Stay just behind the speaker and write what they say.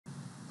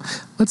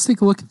let's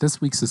take a look at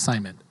this week's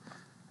assignment.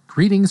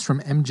 Greetings from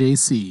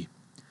MJC.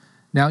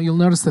 Now you'll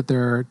notice that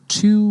there are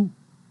two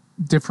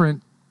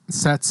different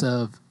sets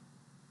of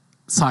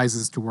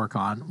sizes to work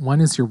on.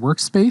 One is your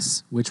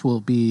workspace, which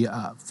will be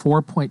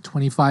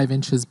 4.25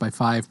 inches by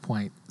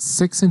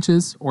 5.6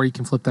 inches, or you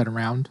can flip that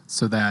around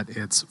so that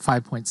it's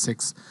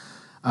 5.6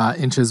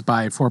 inches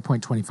by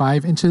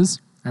 4.25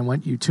 inches. I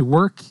want you to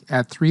work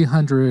at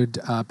 300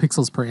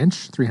 pixels per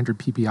inch, 300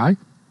 ppi.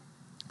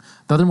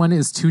 The other one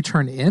is to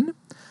turn in.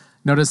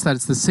 Notice that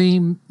it's the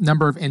same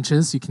number of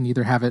inches. You can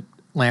either have it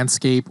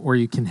landscape or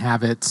you can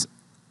have it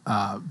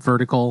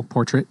vertical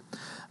portrait.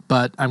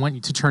 But I want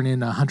you to turn in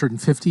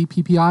 150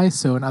 ppi.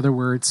 So in other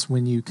words,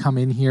 when you come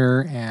in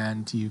here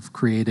and you've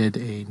created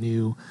a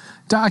new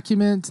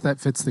document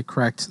that fits the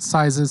correct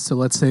sizes. So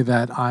let's say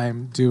that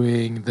I'm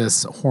doing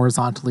this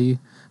horizontally.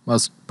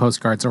 Most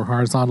postcards are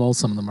horizontal.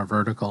 Some of them are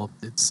vertical.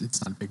 It's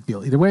not a big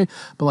deal either way.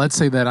 But let's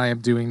say that I am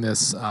doing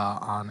this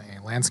on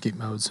a landscape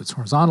mode. So it's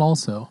horizontal.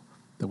 So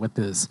the width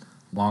is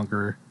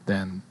longer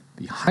than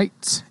the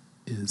height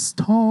is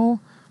tall.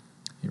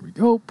 Here we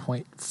go,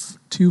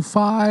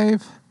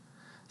 0.25.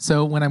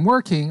 So when I'm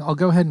working, I'll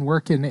go ahead and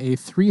work in a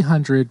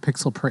 300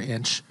 pixel per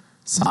inch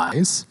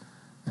size.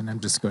 And I'm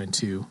just going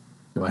to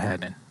go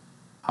ahead and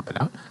pop it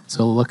out.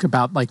 So it'll look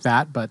about like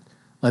that. But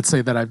let's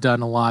say that I've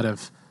done a lot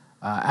of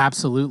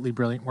absolutely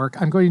brilliant work.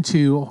 I have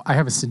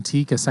a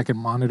Cintiq, a second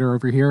monitor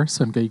over here.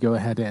 So I'm going to go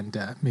ahead and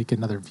make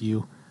another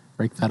view,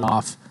 break that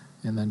off,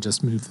 and then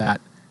just move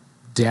that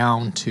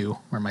down to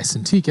where my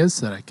Cintiq is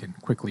so that I can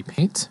quickly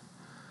paint.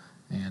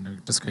 And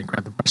I'm just going to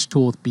grab the brush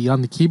tool with B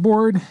on the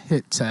keyboard,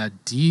 hit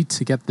D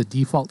to get the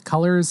default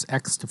colors,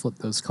 X to flip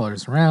those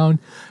colors around,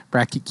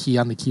 bracket key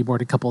on the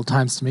keyboard a couple of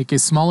times to make a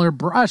smaller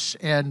brush,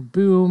 and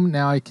boom,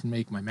 now I can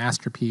make my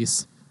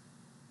masterpiece.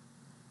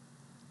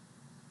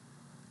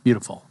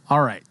 Beautiful.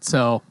 All right,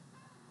 so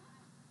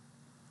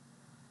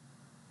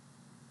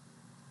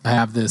I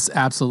have this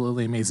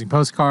absolutely amazing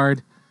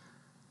postcard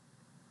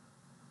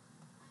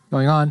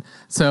going on.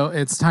 So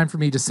it's time for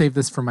me to save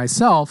this for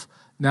myself.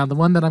 Now, the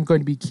one that I'm going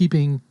to be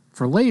keeping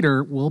for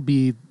later will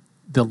be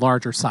the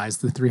larger size,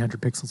 the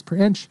 300 pixels per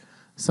inch.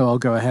 So I'll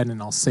go ahead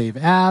and I'll save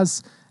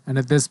as. And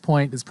at this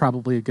point, it's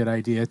probably a good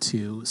idea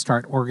to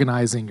start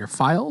organizing your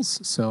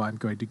files. So I'm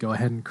going to go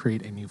ahead and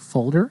create a new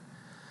folder.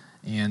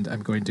 And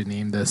I'm going to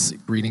name this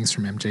Greetings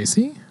from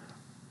MJC.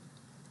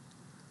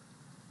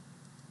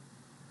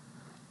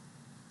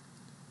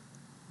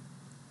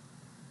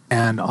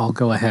 And I'll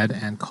go ahead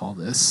and call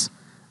this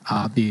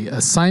the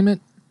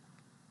assignment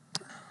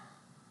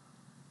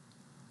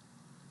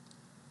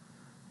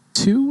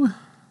 2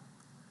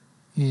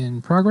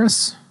 in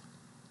progress.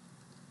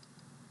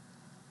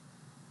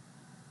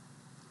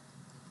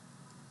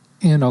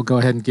 And I'll go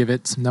ahead and give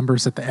it some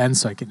numbers at the end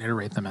so I can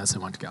iterate them as I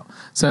want to go.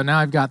 So now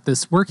I've got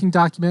this working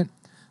document.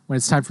 When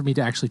it's time for me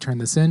to actually turn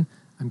this in,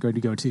 I'm going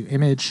to go to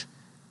Image,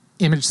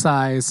 Image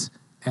Size,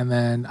 and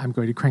then I'm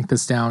going to crank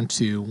this down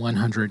to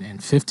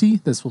 150.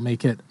 This will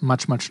make it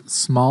much, much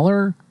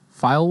smaller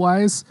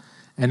file-wise.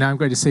 And now I'm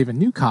going to save a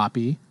new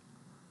copy.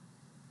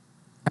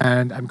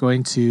 And I'm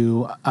going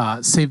to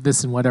save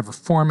this in whatever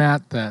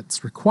format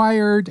that's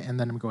required, and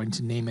then I'm going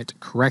to name it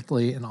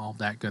correctly and all of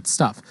that good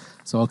stuff.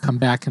 So I'll come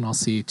back and I'll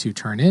see to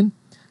turn in.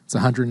 It's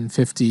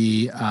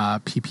 150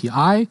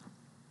 ppi.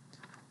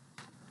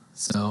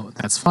 So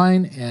that's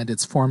fine, and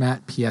it's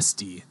format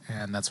PSD,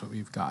 and that's what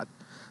we've got.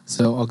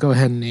 So I'll go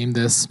ahead and name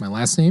this my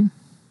last name,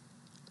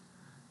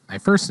 my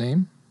first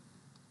name,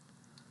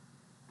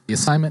 the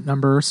assignment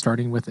number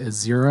starting with a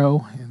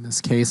 0 in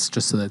this case,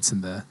 just so that it's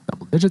in the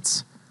double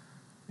digits.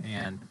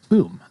 And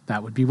boom,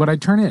 that would be what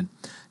I'd turn in.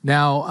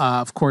 Now,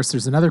 of course,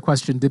 there's another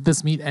question. Did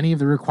this meet any of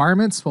the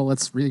requirements? Well,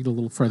 let's read a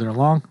little further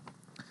along.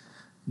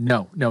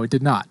 No, it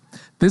did not.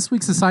 This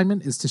week's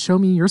assignment is to show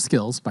me your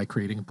skills by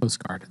creating a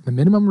postcard. The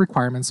minimum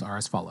requirements are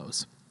as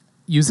follows.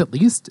 Use at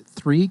least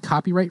 3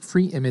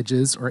 copyright-free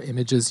images or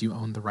images you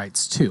own the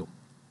rights to.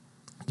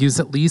 Use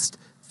at least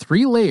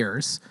 3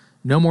 layers.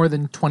 No more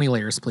than 20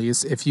 layers,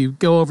 please. If you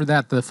go over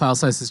that, the file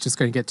size is just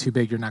going to get too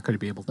big. You're not going to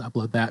be able to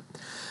upload that.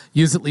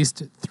 Use at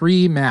least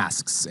 3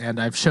 masks, and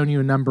I've shown you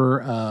a number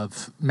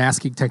of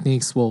masking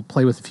techniques. We'll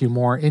play with a few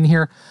more in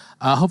here.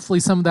 Hopefully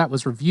some of that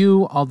was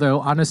review, although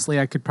honestly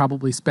I could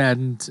probably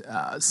spend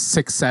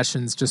 6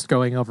 sessions just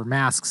going over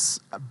masks,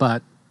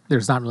 but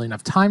there's not really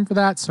enough time for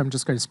that, so I'm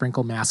just going to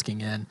sprinkle masking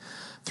in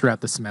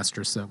throughout the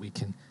semester so we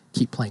can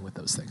keep playing with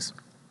those things.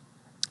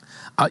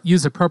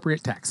 Use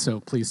appropriate text, so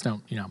please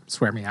don't,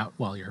 swear me out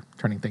while you're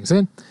turning things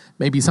in.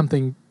 Maybe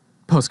something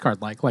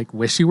postcard-like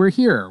wish you were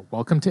here,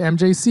 welcome to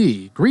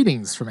MJC,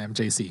 greetings from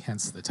MJC,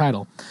 hence the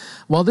title.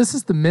 While this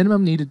is the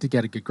minimum needed to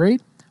get a good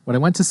grade, what I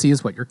want to see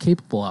is what you're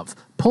capable of.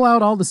 Pull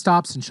out all the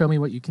stops and show me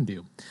what you can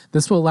do.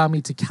 This will allow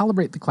me to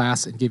calibrate the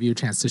class and give you a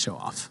chance to show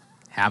off.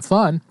 Have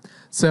fun.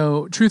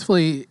 So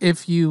truthfully,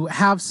 if you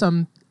have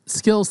some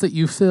skills that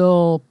you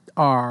feel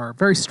are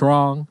very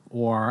strong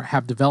or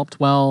have developed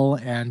well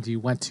and you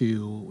want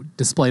to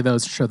display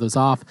those, show those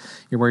off,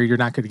 where you're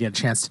not going to get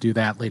a chance to do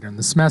that later in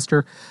the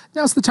semester,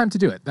 now's the time to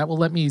do it. That will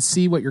let me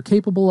see what you're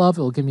capable of.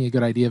 It will give me a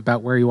good idea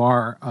about where you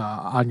are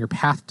on your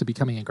path to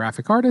becoming a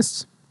graphic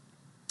artist.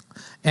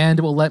 And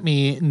it will let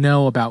me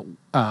know about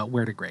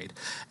where to grade.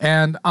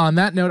 And on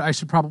that note, I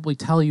should probably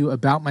tell you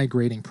about my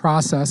grading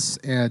process.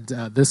 And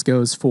this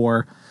goes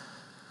for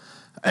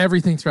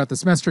everything throughout the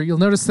semester. You'll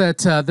notice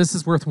that this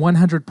is worth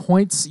 100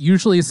 points.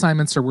 Usually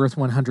assignments are worth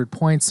 100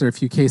 points. There are a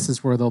few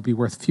cases where they'll be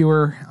worth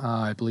fewer.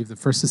 I believe the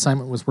first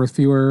assignment was worth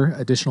fewer.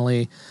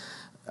 Additionally,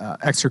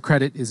 extra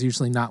credit is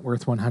usually not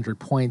worth 100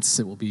 points.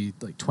 It will be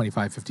like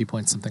 25, 50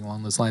 points, something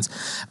along those lines.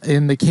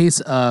 In the case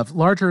of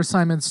larger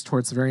assignments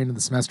towards the very end of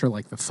the semester,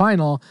 like the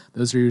final,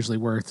 those are usually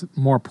worth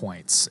more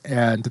points.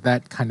 And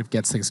that kind of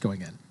gets things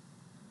going in.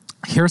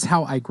 Here's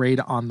how I grade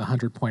on the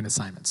 100-point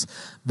assignments.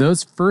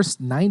 Those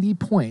first 90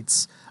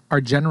 points are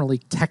generally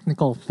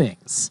technical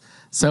things.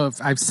 So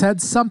if I've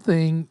said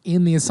something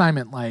in the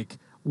assignment like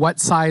what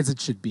size it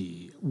should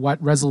be,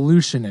 what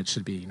resolution it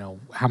should be,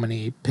 how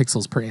many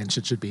pixels per inch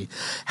it should be,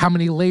 how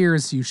many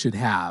layers you should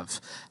have,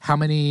 how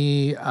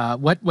many,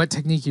 what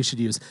technique you should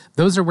use.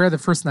 Those are where the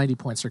first 90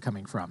 points are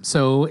coming from.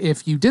 So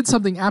if you did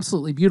something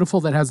absolutely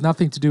beautiful that has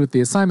nothing to do with the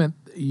assignment,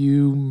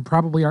 you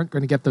probably aren't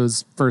going to get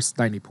those first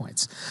 90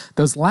 points.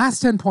 Those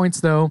last 10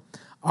 points, though,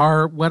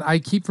 are what I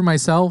keep for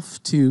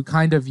myself to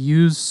kind of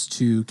use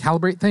to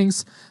calibrate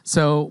things.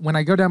 So when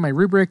I go down my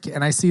rubric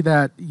and I see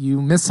that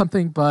you missed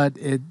something, but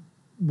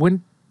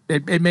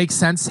it makes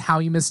sense how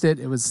you missed it.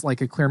 It was like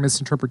a clear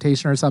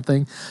misinterpretation or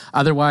something.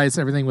 Otherwise,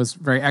 everything was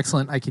very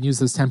excellent. I can use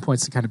those 10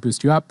 points to kind of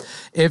boost you up.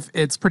 If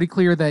it's pretty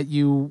clear that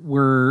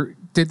you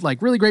did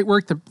like really great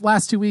work the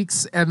last 2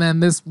 weeks, and then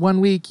this 1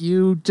 week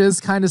you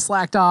just kind of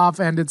slacked off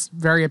and it's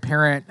very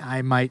apparent,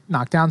 I might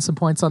knock down some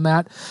points on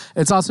that.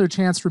 It's also a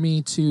chance for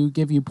me to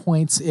give you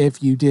points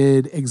if you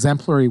did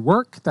exemplary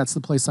work. That's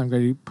the place I'm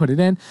going to put it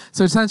in.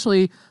 So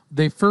essentially,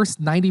 the first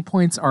 90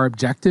 points are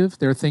objective.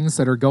 There are things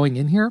that are going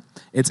in here.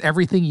 It's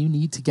everything you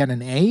need to get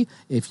an A.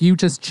 If you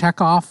just check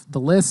off the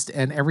list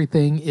and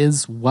everything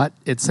is what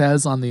it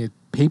says on the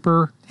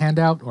paper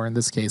handout, or in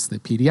this case, the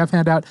PDF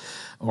handout,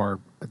 or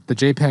the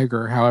JPEG,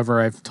 or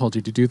however I've told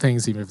you to do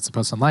things, even if it's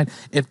posted online,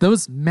 if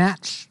those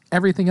match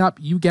everything up,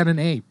 you get an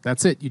A.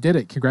 That's it. You did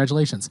it.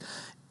 Congratulations.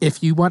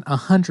 If you want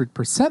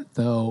 100%,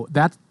 though,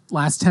 that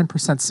last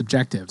 10% is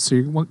subjective. So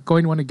you're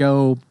going to want to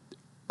go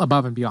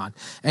above and beyond.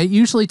 And it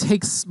usually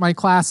takes my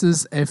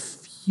classes a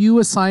few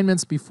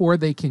assignments before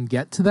they can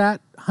get to that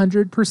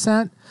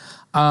 100%.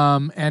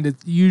 And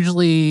it's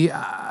usually,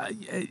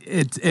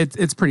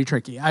 it's pretty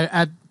tricky.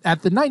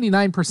 At the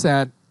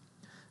 99%,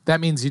 that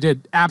means you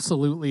did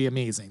absolutely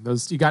amazing.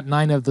 You got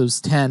 9 of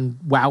those 10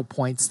 wow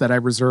points that I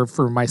reserve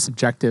for my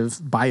subjective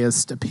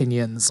biased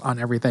opinions on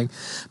everything.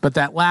 But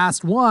that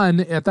last one,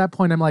 at that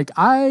point, I'm like,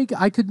 I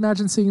could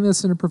imagine seeing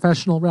this in a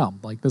professional realm.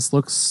 Like, this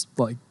looks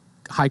like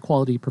high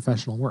quality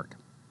professional work.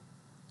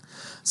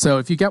 So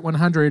if you get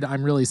 100,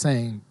 I'm really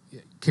saying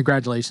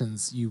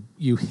congratulations,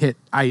 you hit.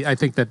 I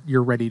think that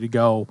you're ready to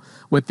go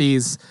with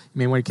these. You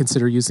may want to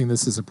consider using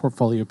this as a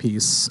portfolio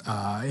piece.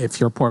 If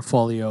your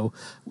portfolio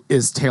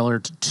is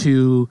tailored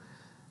to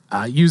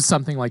use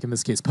something like, in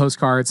this case,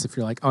 postcards. If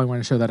you're like, oh, I want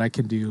to show that I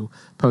can do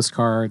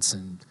postcards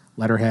and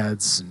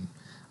letterheads and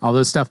all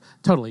those stuff,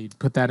 totally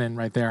put that in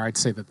right there. I'd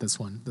say that this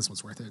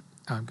one's worth it.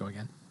 Going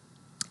in.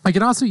 I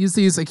can also use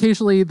these.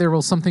 Occasionally, there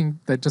will something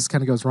that just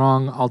kind of goes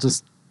wrong. I'll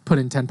just put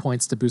in 10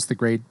 points to boost the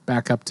grade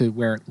back up to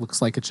where it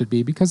looks like it should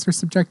be, because they're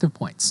subjective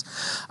points.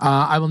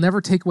 I will never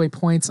take away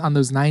points on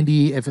those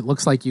 90 if it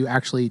looks like you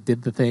actually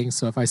did the thing.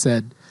 So if I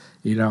said,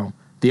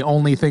 the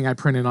only thing I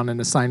printed on an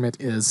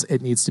assignment is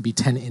it needs to be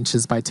 10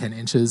 inches by 10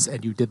 inches,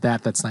 and you did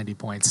that, that's 90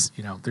 points.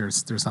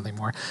 There's something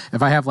more.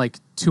 If I have like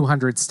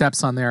 200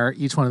 steps on there,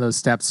 each one of those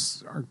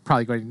steps are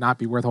probably going to not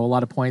be worth a whole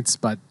lot of points,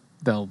 but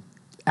they'll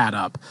add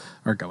up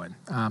or go in.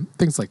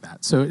 Things like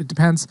that. So it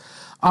depends.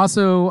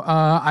 Also,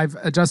 I've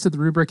adjusted the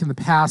rubric in the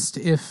past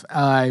if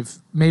I've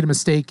made a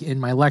mistake in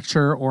my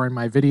lecture or in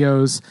my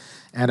videos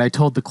and I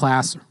told the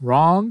class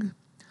wrong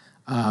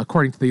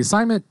according to the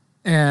assignment,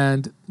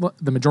 and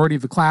the majority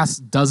of the class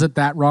does it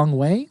that wrong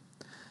way,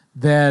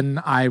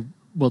 then I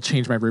will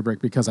change my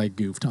rubric because I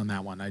goofed on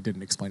that one. I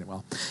didn't explain it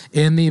well.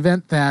 In the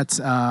event that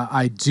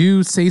I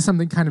do say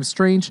something kind of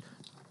strange,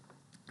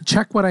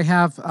 check what I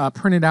have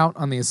printed out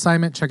on the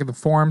assignment. Check the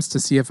forums to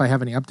see if I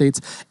have any updates.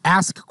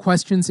 Ask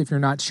questions if you're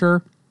not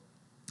sure.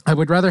 I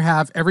would rather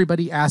have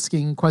everybody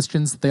asking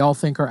questions that they all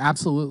think are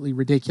absolutely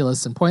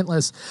ridiculous and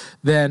pointless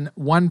than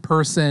one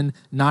person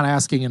not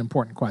asking an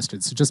important question.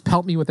 So just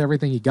pelt me with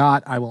everything you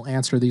got. I will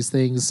answer these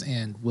things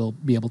and we'll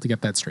be able to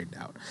get that straightened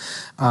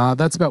out.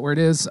 That's about where it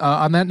is.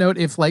 On that note,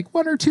 if like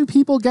 1 or 2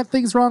 people get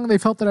things wrong, they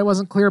felt that I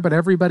wasn't clear, but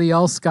everybody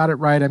else got it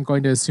right, I'm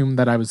going to assume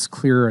that I was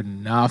clear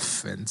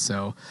enough. And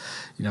so,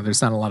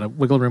 there's not a lot of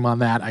wiggle room on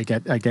that. I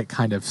get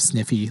kind of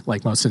sniffy,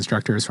 like most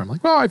instructors, from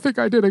like, well, I think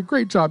I did a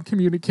great job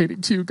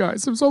communicating to you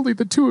guys. It was only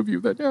the two of you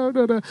that,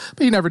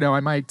 but you never know. I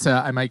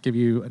might give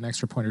you an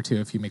extra point or two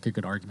if you make a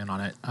good argument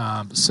on it.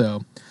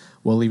 So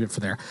we'll leave it for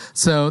there.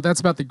 So that's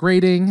about the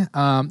grading.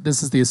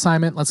 This is the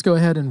assignment. Let's go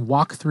ahead and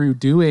walk through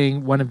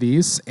doing one of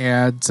these,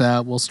 and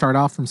we'll start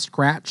off from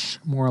scratch,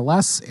 more or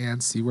less,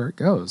 and see where it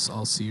goes.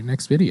 I'll see you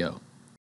next video.